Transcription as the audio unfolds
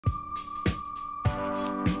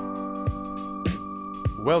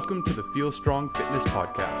Welcome to the Feel Strong Fitness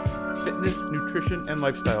Podcast. Fitness, nutrition, and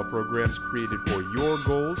lifestyle programs created for your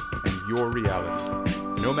goals and your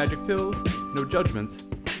reality. No magic pills, no judgments,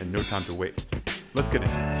 and no time to waste. Let's get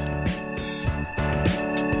into it.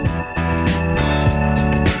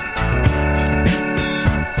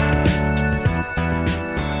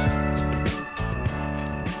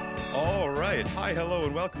 All right. Hi, hello,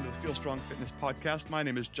 and welcome to the Feel Strong Fitness Podcast. My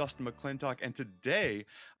name is Justin McClintock, and today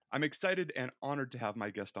I'm excited and honored to have my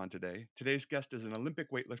guest on today. Today's guest is an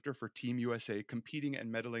Olympic weightlifter for Team USA, competing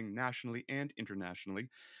and medaling nationally and internationally.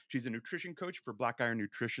 She's a nutrition coach for Black Iron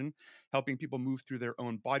Nutrition, helping people move through their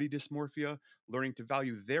own body dysmorphia, learning to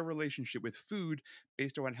value their relationship with food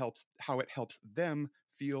based on how it helps them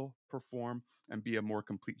feel, perform, and be a more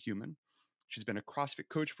complete human. She's been a CrossFit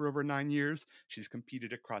coach for over 9 years. She's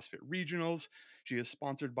competed at CrossFit regionals. She is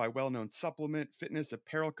sponsored by well-known supplement, fitness,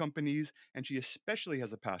 apparel companies, and she especially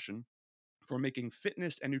has a passion for making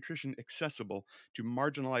fitness and nutrition accessible to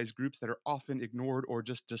marginalized groups that are often ignored or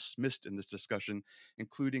just dismissed in this discussion,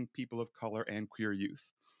 including people of color and queer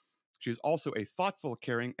youth. She is also a thoughtful,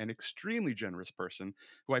 caring, and extremely generous person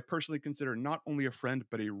who I personally consider not only a friend,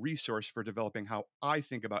 but a resource for developing how I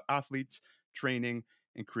think about athletes, training,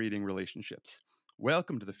 and creating relationships.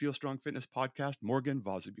 Welcome to the Feel Strong Fitness Podcast, Morgan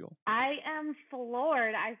Vosibule. I am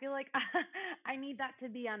floored. I feel like I need that to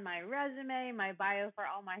be on my resume, my bio for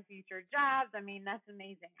all my future jobs. I mean, that's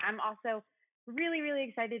amazing. I'm also really, really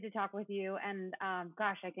excited to talk with you. And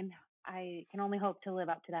gosh, I can only hope to live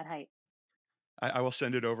up to that height. I will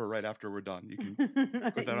send it over right after we're done. You can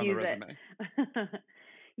put that on the resume.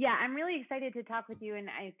 Yeah, I'm really excited to talk with you. And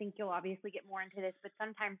I think you'll obviously get more into this, but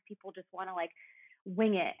sometimes people just want to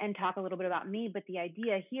wing it and talk a little bit about me. But the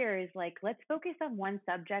idea here is let's focus on one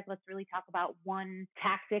subject. Let's really talk about one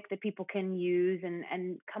tactic that people can use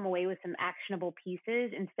and come away with some actionable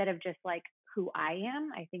pieces instead of just who I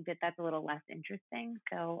am. I think that that's a little less interesting.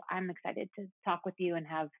 So I'm excited to talk with you and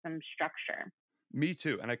have some structure. Me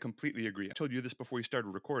too. And I completely agree. I told you this before we started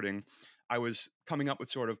recording. I was coming up with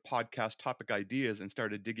sort of podcast topic ideas and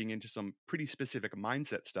started digging into some pretty specific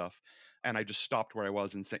mindset stuff. And I just stopped where I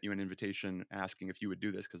was and sent you an invitation asking if you would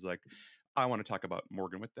do this because, I want to talk about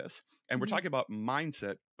Morgan with this. And we're talking about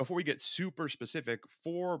mindset. Before we get super specific,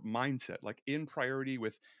 for mindset, in priority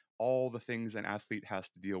with all the things an athlete has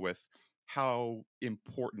to deal with, how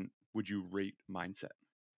important would you rate mindset?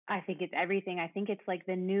 I think it's everything. I think it's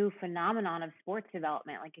the new phenomenon of sports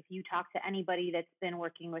development. If you talk to anybody that's been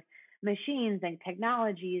working with machines and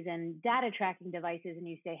technologies and data tracking devices and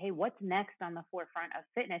you say, hey, what's next on the forefront of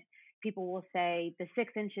fitness? People will say the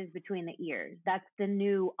 6 inches between the ears. That's the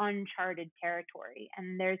new uncharted territory.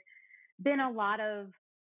 And there's been a lot of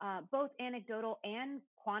both anecdotal and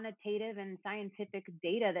quantitative and scientific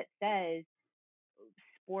data that says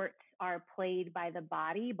sports are played by the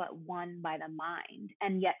body, but won by the mind.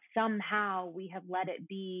 And yet somehow we have let it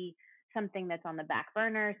be something that's on the back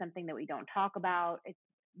burner, something that we don't talk about. It's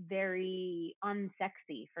very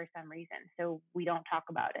unsexy for some reason. So we don't talk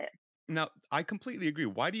about it. Now, I completely agree.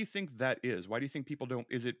 Why do you think that is? Why do you think people don't?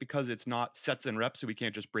 Is it because it's not sets and reps, so we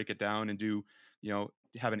can't just break it down and do,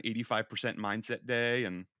 have an 85% mindset day?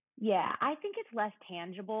 And Yeah, I think it's less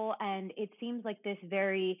tangible and it seems like this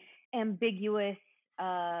very ambiguous,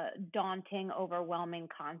 daunting, overwhelming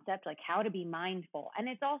concept, like how to be mindful. And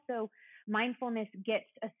it's also mindfulness gets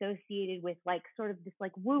associated with sort of this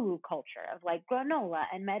woo-woo culture of granola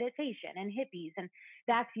and meditation and hippies. And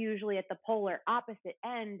that's usually at the polar opposite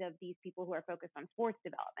end of these people who are focused on sports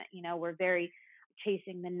development. We're very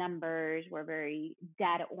chasing the numbers, we're very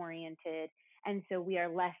data oriented. And so we are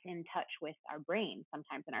less in touch with our brain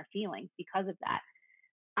sometimes and our feelings because of that.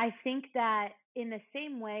 I think that in the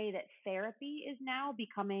same way that therapy is now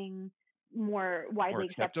becoming more widely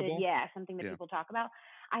accepted, acceptable? something that Yeah. people talk about,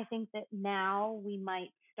 I think that now we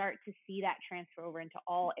might start to see that transfer over into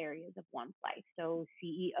all areas of one's life. So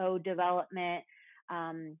CEO development,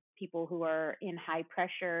 people who are in high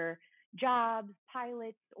pressure jobs,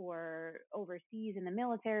 pilots or overseas in the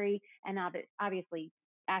military, and obviously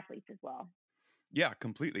athletes as well. Yeah,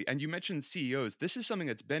 completely. And you mentioned CEOs. This is something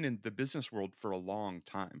that's been in the business world for a long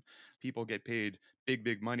time. People get paid big,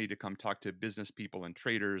 big money to come talk to business people and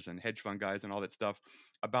traders and hedge fund guys and all that stuff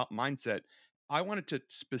about mindset. I wanted to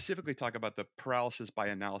specifically talk about the paralysis by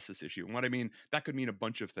analysis issue. And what I mean, that could mean a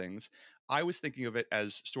bunch of things. I was thinking of it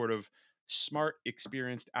as sort of smart,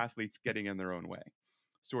 experienced athletes getting in their own way,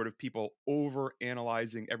 sort of people over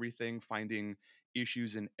analyzing everything, finding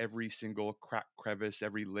issues in every single crack, crevice,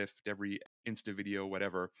 every lift, every Insta video,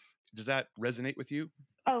 whatever. Does that resonate with you?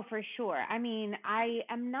 Oh, for sure. I mean, I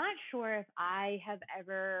am not sure if I have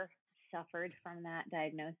ever suffered from that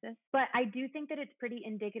diagnosis. But I do think that it's pretty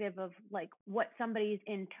indicative of like what somebody's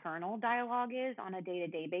internal dialogue is on a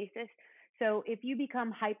day-to-day basis. So if you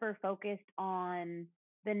become hyper focused on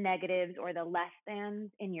the negatives or the less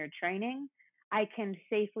thans in your training, I can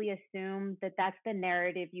safely assume that that's the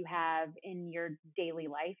narrative you have in your daily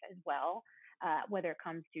life as well, whether it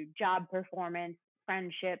comes to job performance,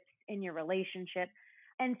 friendships, in your relationship.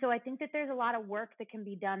 And so I think that there's a lot of work that can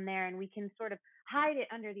be done there, and we can sort of hide it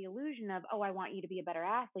under the illusion of, oh, I want you to be a better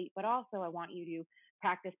athlete, but also I want you to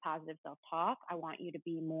practice positive self talk. I want you to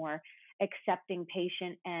be more accepting,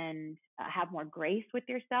 patient, and have more grace with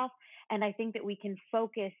yourself. And I think that we can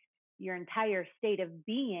focus your entire state of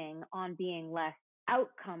being on being less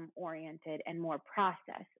outcome oriented and more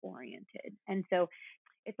process oriented. And so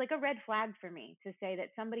it's like a red flag for me to say that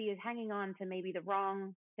somebody is hanging on to maybe the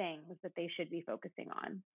wrong things that they should be focusing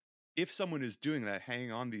on. If someone is doing that,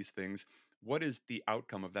 hanging on these things, what is the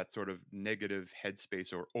outcome of that sort of negative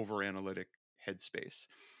headspace or over analytic headspace?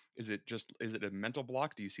 Is it a mental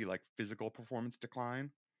block? Do you see like physical performance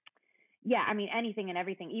decline? Yeah, I mean, anything and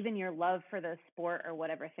everything, even your love for the sport or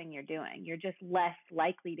whatever thing you're doing, you're just less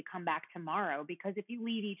likely to come back tomorrow because if you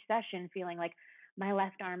leave each session feeling like my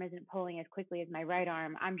left arm isn't pulling as quickly as my right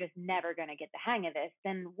arm, I'm just never going to get the hang of this,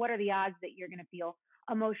 then what are the odds that you're going to feel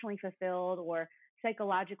emotionally fulfilled or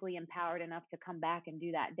psychologically empowered enough to come back and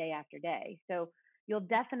do that day after day? So you'll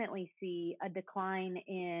definitely see a decline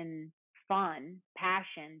in fun,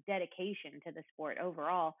 passion, dedication to the sport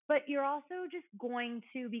overall. But you're also just going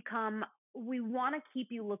to become, we want to keep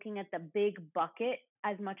you looking at the big bucket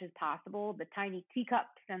as much as possible, the tiny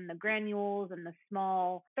teacups and the granules and the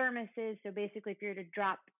small thermoses. So basically, if you were to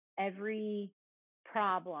drop every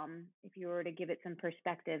problem, if you were to give it some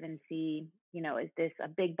perspective and see, is this a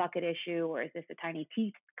big bucket issue or is this a tiny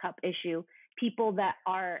teacup issue? People that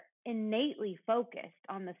are innately focused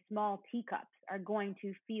on the small teacups are going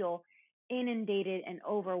to feel inundated and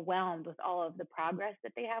overwhelmed with all of the progress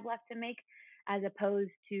that they have left to make, as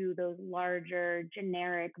opposed to those larger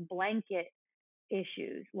generic blanket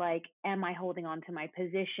issues like, am I holding on to my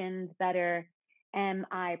positions better? Am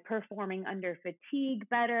I performing under fatigue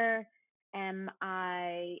better? Am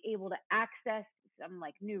I able to access some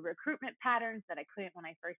like new recruitment patterns that I couldn't when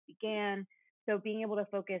I first began? So being able to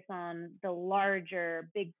focus on the larger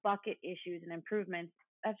big bucket issues and improvements,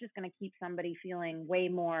 that's just going to keep somebody feeling way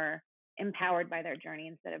more empowered by their journey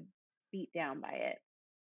instead of beat down by it.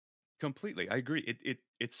 Completely. I agree.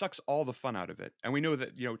 It sucks all the fun out of it. And we know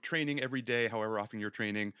that, training every day, however often you're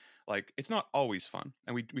training, like it's not always fun.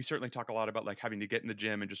 And we certainly talk a lot about like having to get in the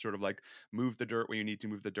gym and just sort of like move the dirt when you need to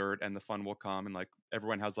move the dirt and the fun will come and like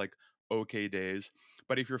everyone has like okay days.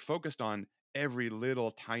 But if you're focused on every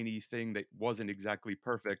little tiny thing that wasn't exactly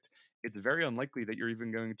perfect, it's very unlikely that you're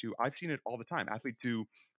even going to. I've seen it all the time. Athletes who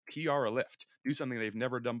PR a lift, do something they've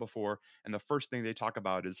never done before, and the first thing they talk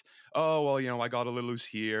about is, oh, well, I got a little loose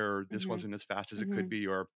here, or this Mhm. wasn't as fast as it could Mhm. be,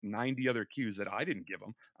 or 90 other cues that I didn't give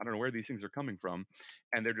them. I don't know where these things are coming from.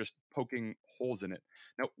 And they're just poking holes in it.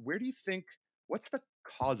 Now, where do you think, what's the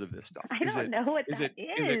cause of this stuff? I don't know what that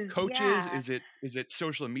Is it is. coaches? Yeah. Is it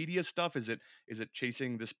social media stuff? Is it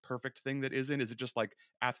chasing this perfect thing that isn't? Is it just like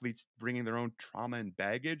athletes bringing their own trauma and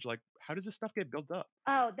baggage? Like, how does this stuff get built up?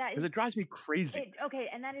 Oh, that Because is it drives me crazy. okay,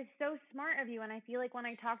 and that is so smart of you. And I feel like when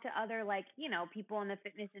I talk to other like, people in the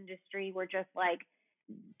fitness industry, we're just like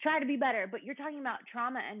try to be better, but you're talking about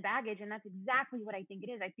trauma and baggage, and that's exactly what I think it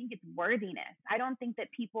is. I think it's worthiness. I don't think that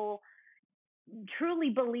people truly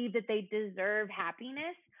believe that they deserve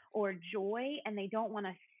happiness or joy and they don't want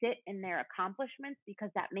to sit in their accomplishments because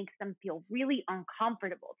that makes them feel really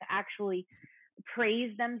uncomfortable to actually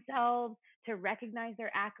praise themselves, to recognize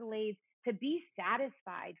their accolades, to be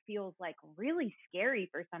satisfied feels like really scary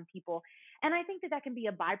for some people. And I think that that can be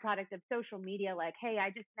a byproduct of social media like, hey,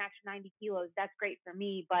 I just snatched 90 kilos. That's great for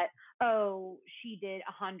me. But, oh, she did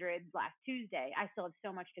 100 last Tuesday. I still have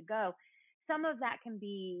so much to go. Some of that can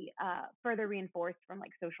be further reinforced from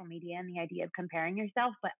like social media and the idea of comparing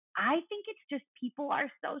yourself. But I think it's just people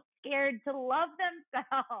are so scared to love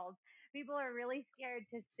themselves. People are really scared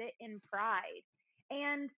to sit in pride.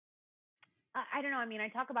 And I don't know. I mean, I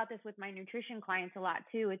talk about this with my nutrition clients a lot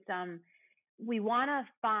too. It's we want to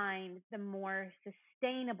find the more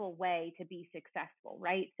sustainable way to be successful,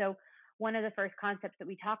 right? So one of the first concepts that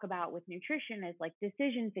we talk about with nutrition is like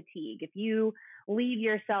decision fatigue. If you leave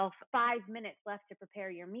yourself 5 minutes left to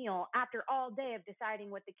prepare your meal after all day of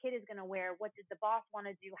deciding what the kid is going to wear, what did the boss want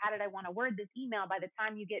to do, how did I want to word this email, by the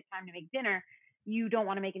time you get time to make dinner, you don't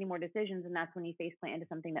want to make any more decisions. And that's when you face plant into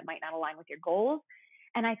something that might not align with your goals.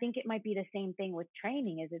 And I think it might be the same thing with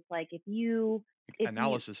training is it's like if you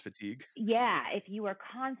Analysis fatigue. yeah, if you are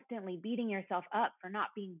constantly beating yourself up for not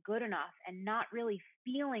being good enough and not really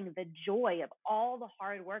feeling the joy of all the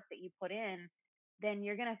hard work that you put in, then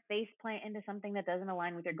you're going to face plant into something that doesn't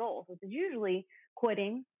align with your goals, which is usually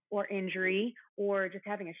quitting or injury or just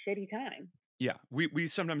having a shitty time. Yeah, we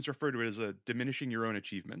sometimes refer to it as a diminishing your own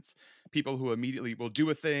achievements. People who immediately will do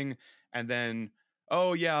a thing and then,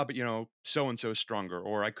 oh yeah, but so and so stronger,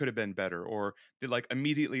 or I could have been better, or they like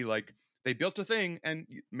immediately like they built a thing and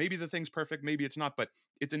maybe the thing's perfect, maybe it's not, but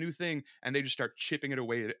it's a new thing, and they just start chipping it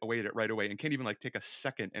away at it right away, and can't even like take a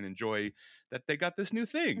second and enjoy that they got this new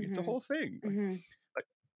thing. It's a Mhm. whole thing. Mhm. Like,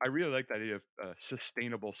 I really like that idea of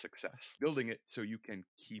sustainable success, building it so you can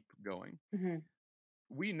keep going. Mhm.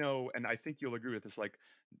 We know, and I think you'll agree with this, like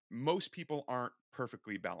most people aren't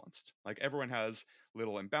perfectly balanced. Like everyone has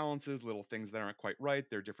little imbalances, little things that aren't quite right.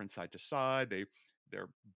 They're different side to side. Their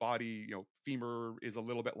body, femur is a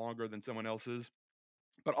little bit longer than someone else's.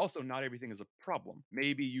 But also, not everything is a problem.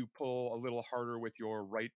 Maybe you pull a little harder with your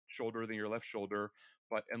right shoulder than your left shoulder,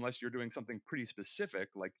 but unless you're doing something pretty specific,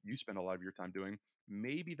 like you spend a lot of your time doing,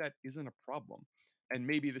 maybe that isn't a problem. And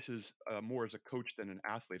maybe this is more as a coach than an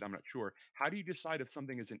athlete. I'm not sure. How do you decide if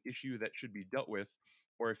something is an issue that should be dealt with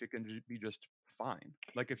or if it can be just fine?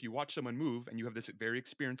 Like if you watch someone move and you have this very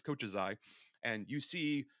experienced coach's eye and you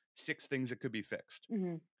see six things that could be fixed,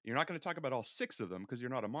 Mhm. you're not going to talk about all six of them because you're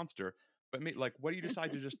not a monster, but like, what do you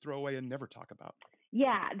decide to just throw away and never talk about?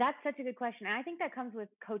 Yeah, that's such a good question. And I think that comes with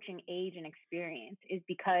coaching age and experience is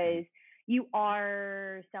Mhm. because you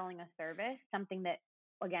are selling a service, something that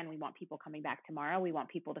again, we want people coming back tomorrow. We want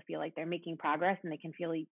people to feel like they're making progress and they can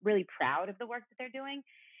feel really proud of the work that they're doing.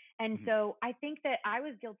 And Mhm. so I think that I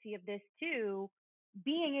was guilty of this too.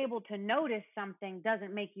 Being able to notice something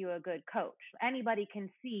doesn't make you a good coach. Anybody can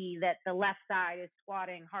see that the left side is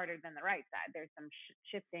squatting harder than the right side. There's some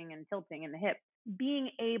shifting and tilting in the hip.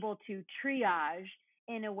 Being able to triage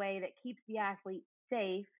in a way that keeps the athlete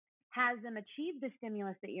safe, has them achieve the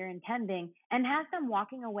stimulus that you're intending, and has them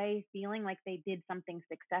walking away feeling like they did something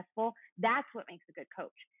successful, that's what makes a good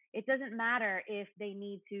coach. It doesn't matter if they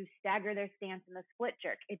need to stagger their stance in the split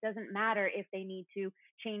jerk. It doesn't matter if they need to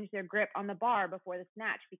change their grip on the bar before the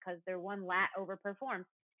snatch because their one lat overperformed.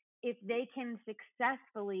 If they can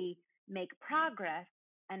successfully make progress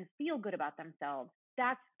and feel good about themselves,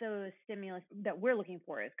 that's the stimulus that we're looking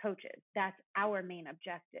for as coaches. That's our main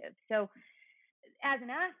objective. So, as an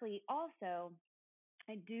athlete, also,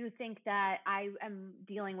 I do think that I am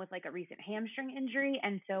dealing with like a recent hamstring injury.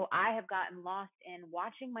 And so I have gotten lost in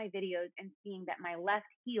watching my videos and seeing that my left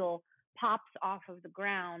heel pops off of the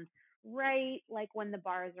ground right like when the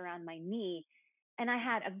bar is around my knee. And I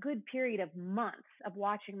had a good period of months of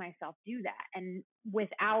watching myself do that. And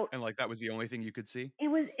without And like that was the only thing you could see? it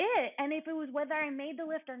was it. And if it was whether I made the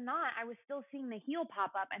lift or not, I was still seeing the heel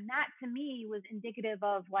pop up. And that to me was indicative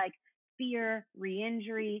of like fear, re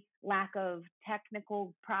injury, lack of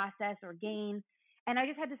technical process or gain. And I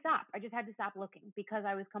just had to stop. I just had to stop looking because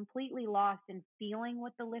I was completely lost in feeling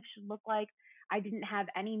what the lift should look like. I didn't have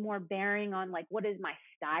any more bearing on like what is my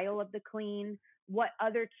style of the clean, what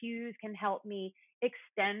other cues can help me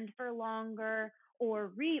extend for longer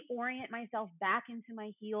or reorient myself back into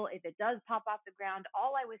my heel if it does pop off the ground.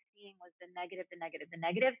 All I was seeing was the negative, the negative, the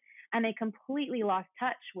negative. And I completely lost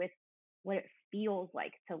touch with what it feels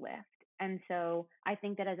like to lift. And so I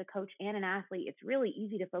think that as a coach and an athlete, it's really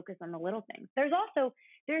easy to focus on the little things. There's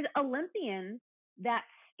Olympians that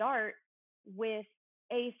start with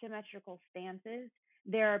asymmetrical stances.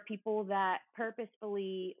 There are people that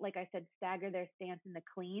purposefully, like I said, stagger their stance in the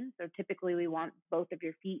clean. So typically we want both of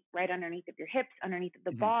your feet right underneath of your hips, underneath of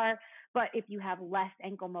the Mhm. bar. But if you have less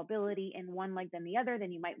ankle mobility in one leg than the other,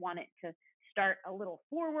 then you might want it to start a little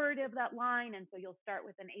forward of that line. And so you'll start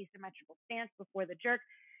with an asymmetrical stance before the jerk.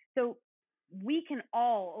 So we can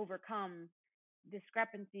all overcome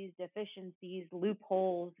discrepancies, deficiencies,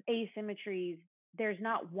 loopholes, asymmetries. There's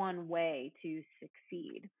not one way to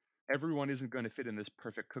succeed. Everyone isn't gonna fit in this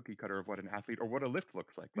perfect cookie cutter of what an athlete or what a lift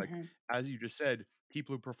looks like. Like, Mm-hmm. as you just said,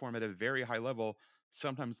 people who perform at a very high level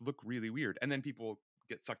sometimes look really weird, and then people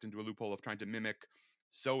get sucked into a loophole of trying to mimic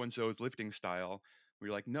so and so's lifting style, where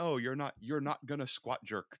you're like, "No, you're not gonna squat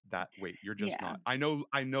jerk that weight. You're just Yeah. not." I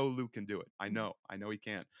know Luke can do it. I know he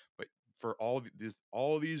can, but for all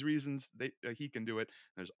these reasons, he can do it,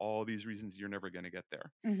 there's all these reasons you're never gonna get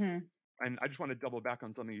there. Mm-hmm. And I just wanna double back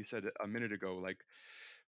on something you said a minute ago, like,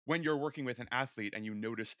 when you're working with an athlete and you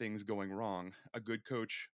notice things going wrong, a good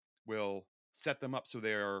coach will set them up so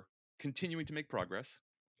they're continuing to make progress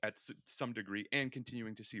at some degree and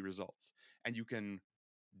continuing to see results. And you can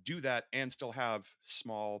do that and still have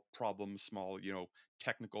small problems, small,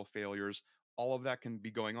 technical failures. All of that can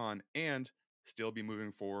be going on and still be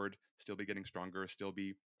moving forward, still be getting stronger, still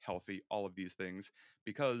be healthy, all of these things,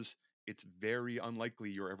 because it's very unlikely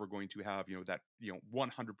you're ever going to have, that,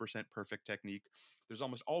 100% perfect technique. There's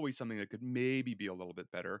almost always something that could maybe be a little bit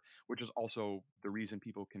better, which is also the reason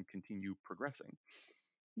people can continue progressing.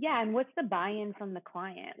 Yeah, and what's the buy-in from the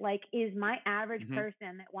client? Like, is my average Hmm.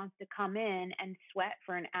 person that wants to come in and sweat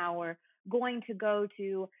for an hour going to go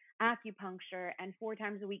to acupuncture and 4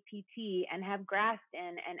 times a week PT and have Graston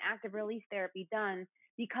and active release therapy done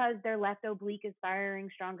because their left oblique is firing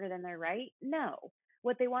stronger than their right? No.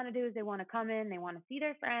 What they want to do is they want to come in, they want to see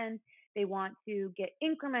their friends, they want to get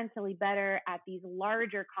incrementally better at these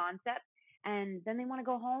larger concepts, and then they want to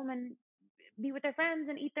go home and be with their friends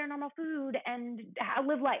and eat their normal food and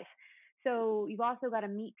live life. So you've also got to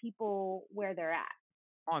meet people where they're at.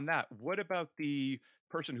 On that, what about the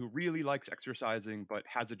person who really likes exercising but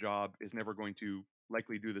has a job, is never going to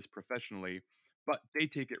likely do this professionally, but they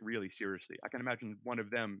take it really seriously? I can imagine one of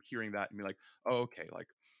them hearing that and be like, "Oh, okay, like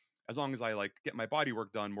as long as I like get my body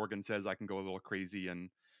work done, Morgan says I can go a little crazy and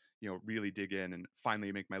really dig in and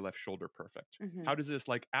finally make my left shoulder perfect." Hmm. How does this,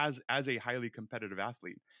 like, as a highly competitive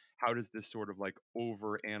athlete, how does this sort of like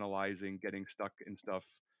over analyzing, getting stuck in stuff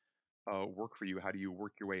work for you? How do you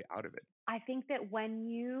work your way out of it? I think that when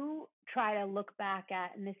you try to look back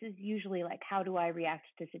at, and this is usually like, how do I react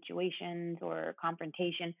to situations or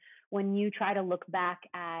confrontation? When you try to look back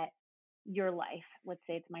at your life, let's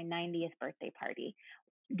say it's my 90th birthday party,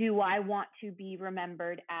 do I want to be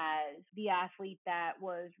remembered as the athlete that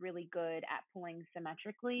was really good at pulling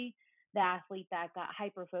symmetrically, the athlete that got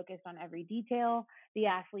hyper focused on every detail, the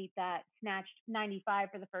athlete that snatched 95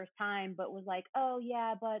 for the first time, but was like, oh,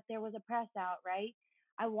 yeah, but there was a press out, right?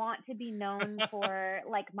 I want to be known for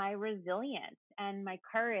like my resilience and my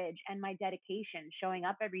courage and my dedication, showing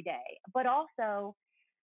up every day, but also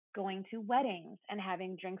going to weddings and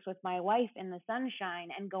having drinks with my wife in the sunshine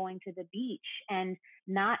and going to the beach and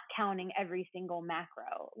not counting every single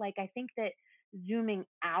macro. Like, I think that zooming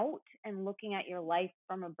out and looking at your life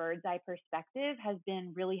from a bird's eye perspective has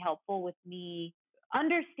been really helpful with me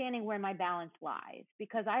understanding where my balance lies,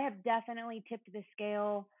 because I have definitely tipped the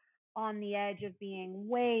scale on the edge of being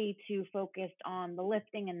way too focused on the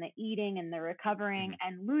lifting and the eating and the recovering Mhm.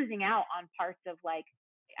 and losing out on parts of like,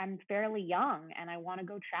 I'm fairly young and I want to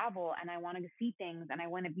go travel and I want to see things and I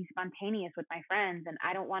want to be spontaneous with my friends, and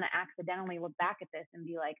I don't want to accidentally look back at this and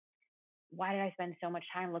be like, why did I spend so much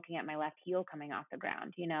time looking at my left heel coming off the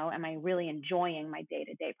ground? Am I really enjoying my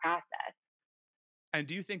day-to-day process? And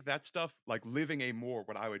do you think that stuff, like living a more,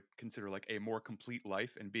 what I would consider like a more complete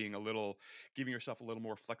life and being a little, giving yourself a little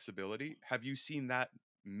more flexibility, have you seen that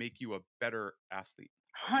make you a better athlete?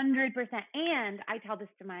 100%. And I tell this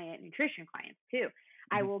to my nutrition clients too.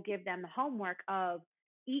 I Mhm. will give them the homework of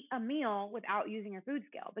eat a meal without using your food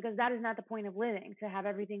scale, because that is not the point of living, to have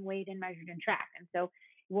everything weighed and measured and tracked. And so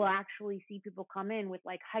we'll actually see people come in with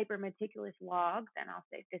like hyper meticulous logs. And I'll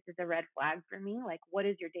say, this is a red flag for me. Like, what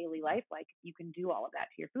is your daily life like if you can do all of that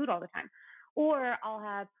to your food all the time? Or I'll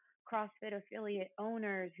have CrossFit affiliate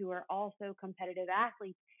owners who are also competitive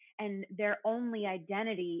athletes and their only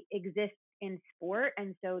identity exists in sport.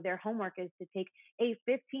 And so their homework is to take a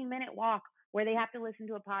 15-minute walk where they have to listen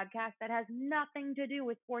to a podcast that has nothing to do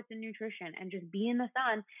with sports and nutrition and just be in the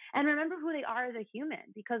sun and remember who they are as a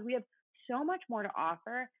human, because we have so much more to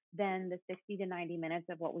offer than the 60 to 90 minutes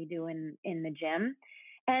of what we do in the gym.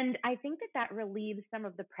 And I think that that relieves some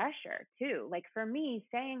of the pressure too. Like for me,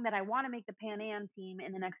 saying that I want to make the Pan Am team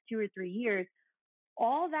in the next 2 or 3 years,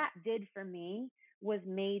 all that did for me was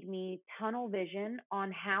made me tunnel vision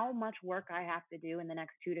on how much work I have to do in the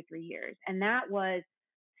next 2 to 3 years. And that was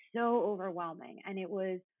so overwhelming. And it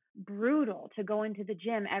was brutal to go into the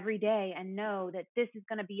gym every day and know that this is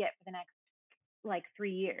going to be it for the next like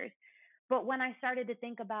 3 years. But when I started to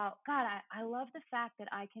think about, God, I love the fact that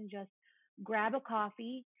I can just grab a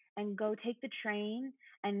coffee and go take the train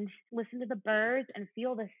and listen to the birds and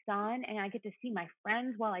feel the sun. And I get to see my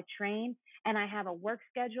friends while I train. And I have a work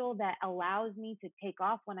schedule that allows me to take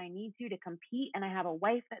off when I need to compete. And I have a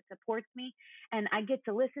wife that supports me. And I get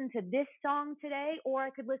to listen to this song today, or I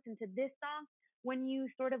could listen to this song. When you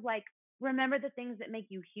sort of like remember the things that make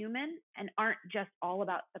you human and aren't just all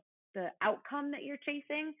about the outcome that you're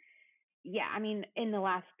chasing. Yeah, I mean, in the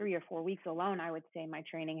last 3 or 4 weeks alone, I would say my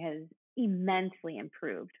training has immensely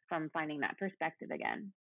improved from finding that perspective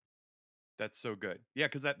again. That's so good. Yeah,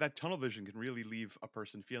 because that tunnel vision can really leave a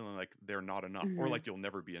person feeling like they're not enough or Hmm. like you'll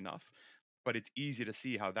never be enough. But it's easy to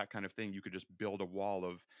see how that kind of thing you could just build a wall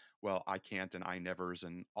of, well, I can't and I nevers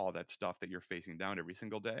and all that stuff that you're facing down every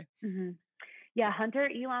single day. Hmm. Yeah, Hunter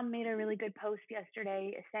Elam made a really good post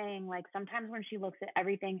yesterday saying like sometimes when she looks at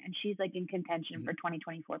everything and she's like in contention Hmm. for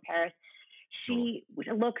 2024 Paris, Totally. she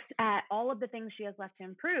looks at all of the things she has left to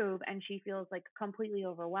improve and she feels like completely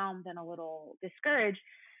overwhelmed and a little discouraged.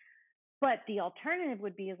 But the alternative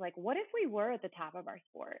would be is like, what if we were at the top of our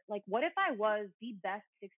sport? Like, what if I was the best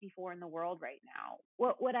 64 in the world right now?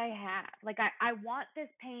 What would I have? Like, I want this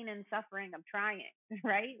pain and suffering of trying,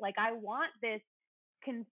 right? Like, I want this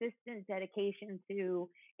consistent dedication to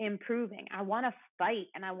improving. I want to fight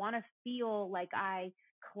and I want to feel like I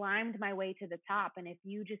climbed my way to the top. And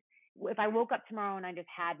if I woke up tomorrow and I just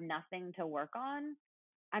had nothing to work on,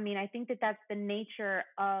 I mean, I think that that's the nature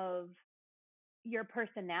of your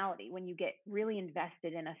personality when you get really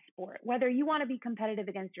invested in a sport, whether you want to be competitive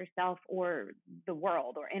against yourself or the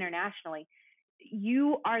world or internationally.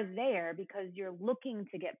 You are there because you're looking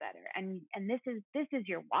to get better, and this is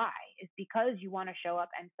your why, is because you want to show up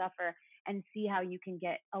and suffer and see how you can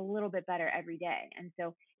get a little bit better every day. And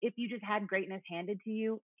so if you just had greatness handed to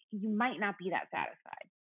you, you might not be that satisfied.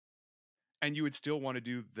 And you would still want to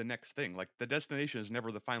do the next thing. Like the destination is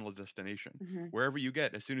never the final destination. Hmm. Wherever you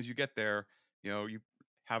get, as soon as you get there, you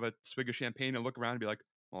have a swig of champagne and look around and be like,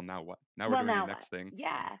 well, now what? Now we're Well, doing the now what? next thing.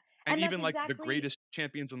 Yeah. And And that's even like the exactly. greatest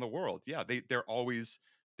champions in the world, yeah,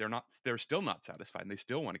 they're still not satisfied and they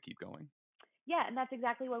still want to keep going. Yeah, and that's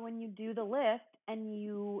exactly why when you do the lift and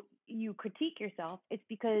you critique yourself, it's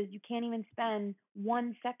because you can't even spend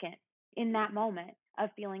 1 second in that moment of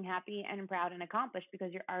feeling happy and proud and accomplished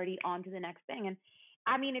because you're already on to the next thing. And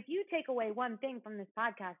I mean, if you take away one thing from this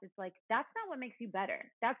podcast, it's like that's not what makes you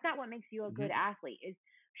better. That's not what makes you a Hmm. good athlete. Is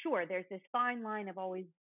sure there's this fine line of always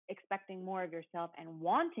expecting more of yourself and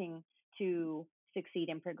wanting to succeed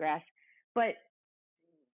and progress, but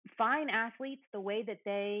fine athletes, the way that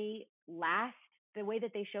they last, the way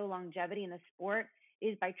that they show longevity in the sport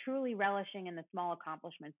is by truly relishing in the small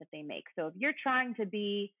accomplishments that they make. So if you're trying to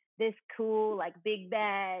be this cool, like big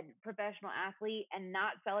bad professional athlete and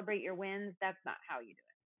not celebrate your wins, that's not how you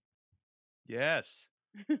Yes.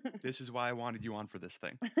 do This is why I wanted you on for this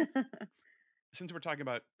thing. it. Since we're talking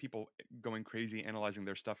about people going crazy, analyzing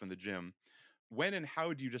their stuff in the gym, when and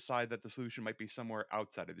how do you decide that the solution might be somewhere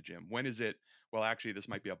outside of the gym? When is it, well, actually, this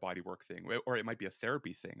might be a body work thing, or it might be a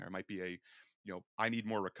therapy thing, or it might be I need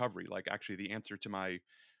more recovery. Like actually, the answer to my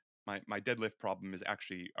deadlift problem is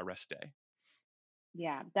actually a rest day.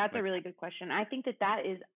 Yeah, that's a Like, really good question. I think that that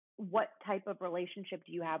is what type of relationship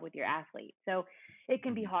do you have with your athlete? So it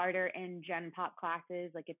can be mhm. harder in gen pop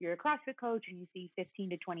classes, like if you're a CrossFit coach and you see 15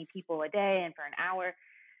 to 20 people a day and for an hour,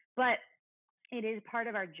 but it is part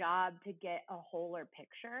of our job to get a fuller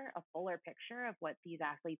picture of what these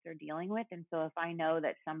athletes are dealing with. And so if I know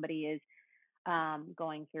that somebody is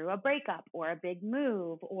going through a breakup or a big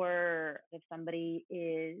move, or if somebody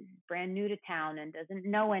is brand new to town and doesn't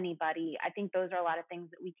know anybody, I think those are a lot of things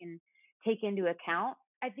that we can take into account.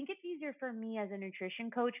 I think it's easier for me as a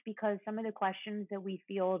nutrition coach because some of the questions that we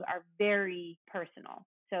field are very personal.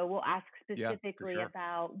 So we'll ask Yeah, for specifically sure.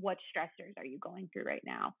 about what stressors are you going through right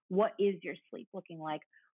now? What is your sleep looking like?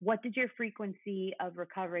 What did your frequency of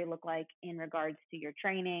recovery look like in regards to your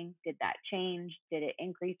training? Did that change? Did it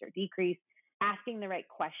increase or decrease? Asking the right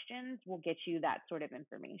questions will get you that sort of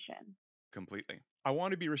information. Completely. I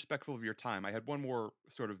want to be respectful of your time. I had one more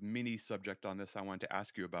sort of mini subject on this I wanted to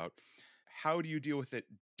ask you about. How do you deal with it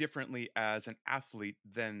differently as an athlete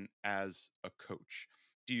than as a coach?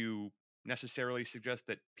 Do you necessarily suggest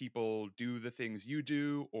that people do the things you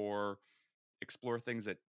do or explore things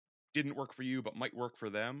that didn't work for you but might work for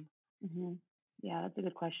them? Hmm. Yeah, that's a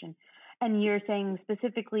good question. And you're saying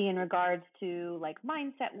specifically in regards to like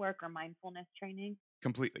mindset work or mindfulness training?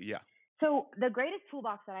 Completely, yeah. So the greatest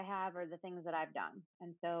toolbox that I have are the things that I've done.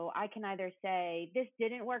 And so I can either say this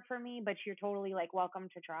didn't work for me, but you're totally like welcome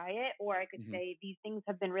to try it. Or I could Hmm. say these things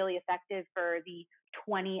have been really effective for the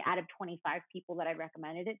 20 out of 25 people that I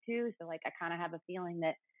recommended it to. So like I kind of have a feeling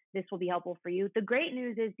that this will be helpful for you. The great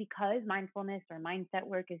news is because mindfulness or mindset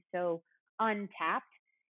work is so untapped,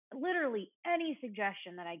 literally any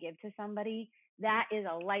suggestion that I give to somebody, that is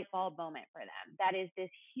a light bulb moment for them. That is this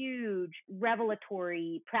huge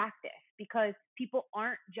revelatory practice because people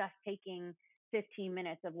aren't just taking 15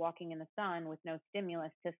 minutes of walking in the sun with no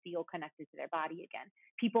stimulus to feel connected to their body again.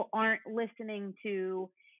 People aren't listening to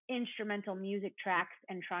instrumental music tracks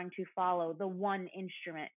and trying to follow the one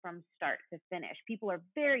instrument from start to finish. People are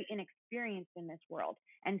very inexperienced in this world.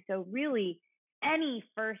 And so, really, any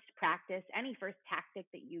first practice, any first tactic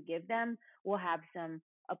that you give them will have some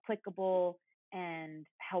applicable and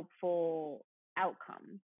helpful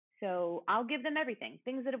outcomes. So I'll give them everything,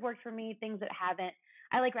 things that have worked for me, things that haven't.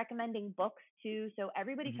 I like recommending books too. So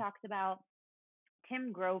everybody Hmm. talks about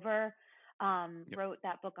Tim Grover Yep. wrote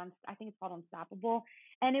that book on, I think it's called Unstoppable,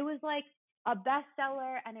 and it was like a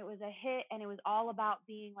bestseller, and it was a hit, and it was all about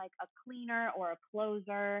being like a cleaner or a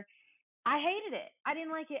closer. I hated it. I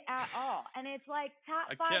didn't like it at all, and it's like top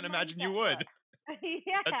I five can't imagine you mindset would. book.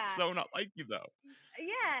 That's Yeah, so not like you, though.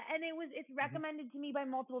 yeah, and it's Hmm. recommended to me by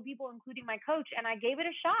multiple people, including my coach, and I gave it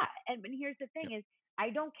a shot. And here's the thing: Yep. is I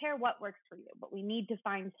don't care what works for you, but we need to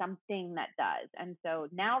find something that does. And so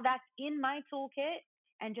now that's in my toolkit.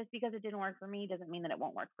 And just because it didn't work for me doesn't mean that it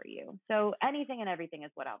won't work for you. So anything and everything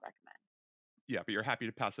is what I'll recommend. Yeah, but you're happy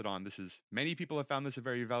to pass it on. This is many people have found this a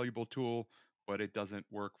very valuable tool, but it doesn't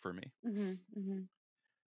work for me. Mhm.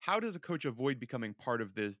 How does a coach avoid becoming part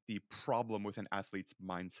of the problem with an athlete's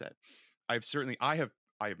mindset? I am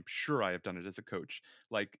sure I have done it as a coach,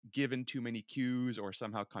 like given too many cues or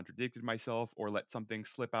somehow contradicted myself or let something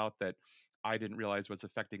slip out that I didn't realize was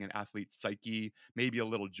affecting an athlete's psyche. Maybe a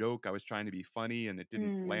little joke. I was trying to be funny and it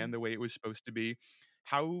didn't land Mm. the way it was supposed to be.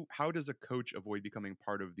 How does a coach avoid becoming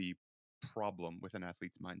part of the problem with an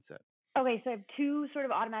athlete's mindset? Okay, so I have two sort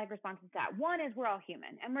of automatic responses to that. One is we're all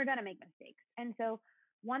human and we're gonna make mistakes. And so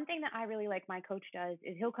one thing that I really like my coach does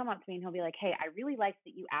is he'll come up to me and he'll be like, "Hey, I really like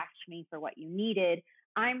that you asked me for what you needed.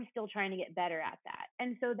 I'm still trying to get better at that."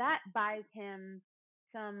 And so that buys him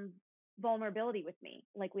some vulnerability with me.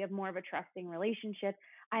 Like we have more of a trusting relationship.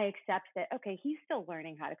 I accept that, okay, he's still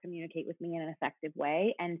learning how to communicate with me in an effective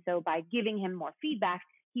way. And so by giving him more feedback,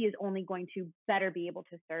 he is only going to better be able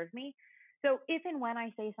to serve me. So if and when I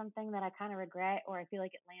say something that I kind of regret or I feel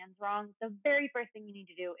like it lands wrong, the very first thing you need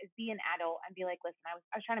to do is be an adult and be like, listen, I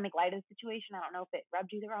was trying to make light of the situation. I don't know if it rubbed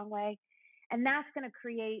you the wrong way. And that's going to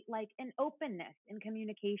create like an openness in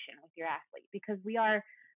communication with your athlete because we are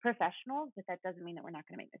professionals, but that doesn't mean that we're not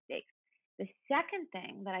going to make mistakes. The second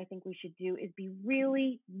thing that I think we should do is be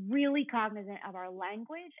really, really cognizant of our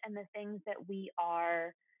language and the things that we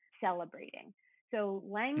are celebrating. So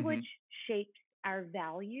Hmm. language shapes our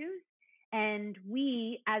values, and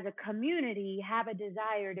we as a community have a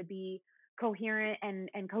desire to be coherent and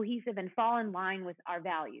cohesive and fall in line with our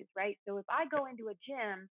values, right? So if I Yep. go into a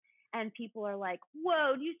gym and people are like,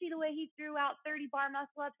 whoa, do you see the way he threw out 30 bar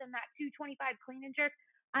muscle ups and that 225 clean and jerk?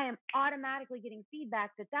 I am automatically getting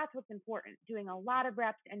feedback that that's what's important. Doing a lot of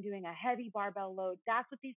reps and doing a heavy barbell load, that's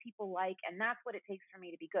what these people like, and that's what it takes for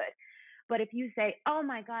me to be good. But if you say, oh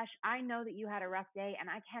my gosh, I know that you had a rough day and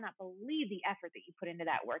I cannot believe the effort that you put into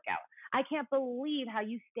that workout. I can't believe how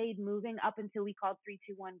you stayed moving up until we called 3,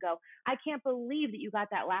 2, 1, go. I can't believe that you got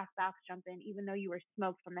that last box jump in, even though you were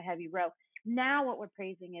smoked from the heavy row. Now, what we're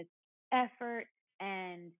praising is effort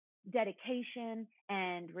and dedication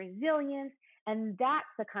and resilience. And that's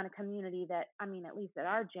the kind of community that, I mean, at least at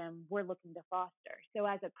our gym, we're looking to foster. So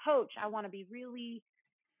as a coach, I want to be really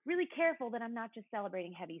really careful that I'm not just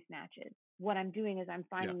celebrating heavy snatches. What I'm doing is I'm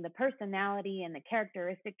Yeah. finding the personality and the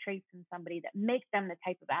characteristic traits in somebody that make them the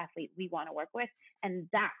type of athlete we want to work with. And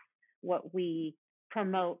that's what we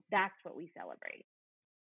promote. That's what we celebrate.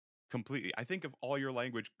 Completely. I think of all your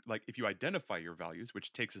language, like if you identify your values,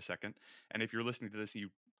 which takes a second, and if you're listening to this and you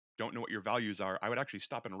don't know what your values are, I would actually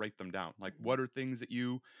stop and write them down. Like, Mm-hmm. what are things that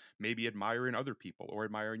you maybe admire in other people or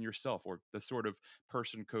admire in yourself, or the sort of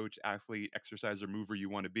person, coach, athlete, exerciser, mover you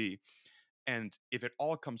want to be? And if it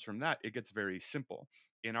all comes from that, it gets very simple.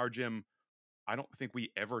 In our gym, I don't think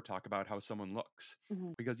we ever talk about how someone looks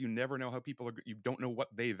Mm-hmm. because you never know how people are, you don't know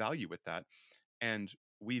what they value with that. And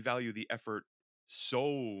we value the effort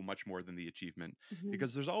so much more than the achievement Mm-hmm.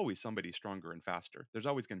 because there's always somebody stronger and faster. There's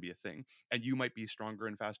always going to be a thing. And you might be stronger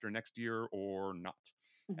and faster next year or not.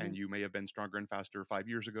 Mm-hmm. And you may have been stronger and faster 5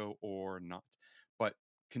 years ago or not. But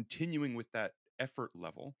continuing with that effort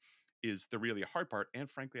level is the really hard part. And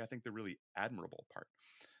frankly, I think the really admirable part.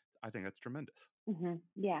 I think that's tremendous. Mm-hmm.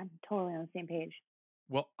 Yeah, totally on the same page.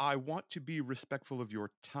 Well, I want to be respectful of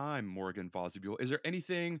your time, Morgan Vosibule. Is there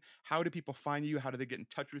anything? How do people find you? How do they get in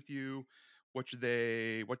touch with you? What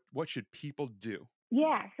should people do?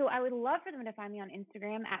 Yeah, so I would love for them to find me on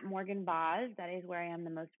Instagram at Morgan Boz. That is where I am the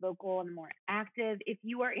most vocal and the more active. If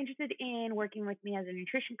you are interested in working with me as a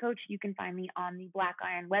nutrition coach, you can find me on the Black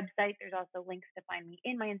Iron website. There's also links to find me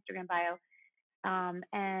in my Instagram bio.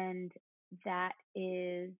 And that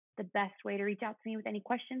is the best way to reach out to me with any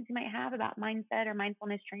questions you might have about mindset or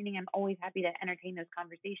mindfulness training. I'm always happy to entertain those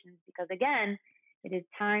conversations because, again, it is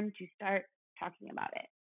time to start talking about it.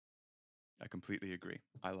 I completely agree.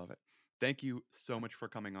 I love it. Thank you so much for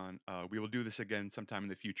coming on. We will do this again sometime in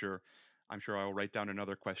the future. I'm sure I will write down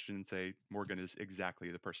another question and say, Morgan is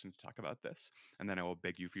exactly the person to talk about this. And then I will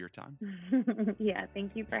beg you for your time. Yeah,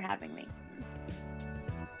 thank you for having me.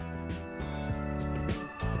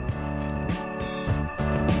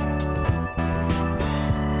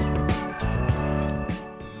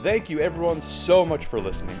 Thank you everyone so much for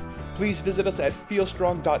listening. Please visit us at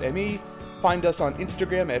feelstrong.me. Find us on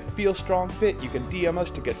Instagram at feelstrongfit. You can DM us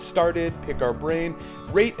to get started, pick our brain,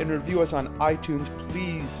 rate and review us on iTunes.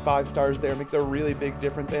 Please, 5 stars there makes a really big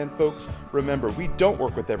difference. And folks, remember, we don't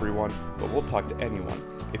work with everyone, but we'll talk to anyone.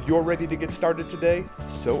 If you're ready to get started today,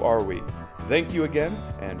 so are we. Thank you again,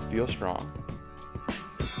 and feel strong.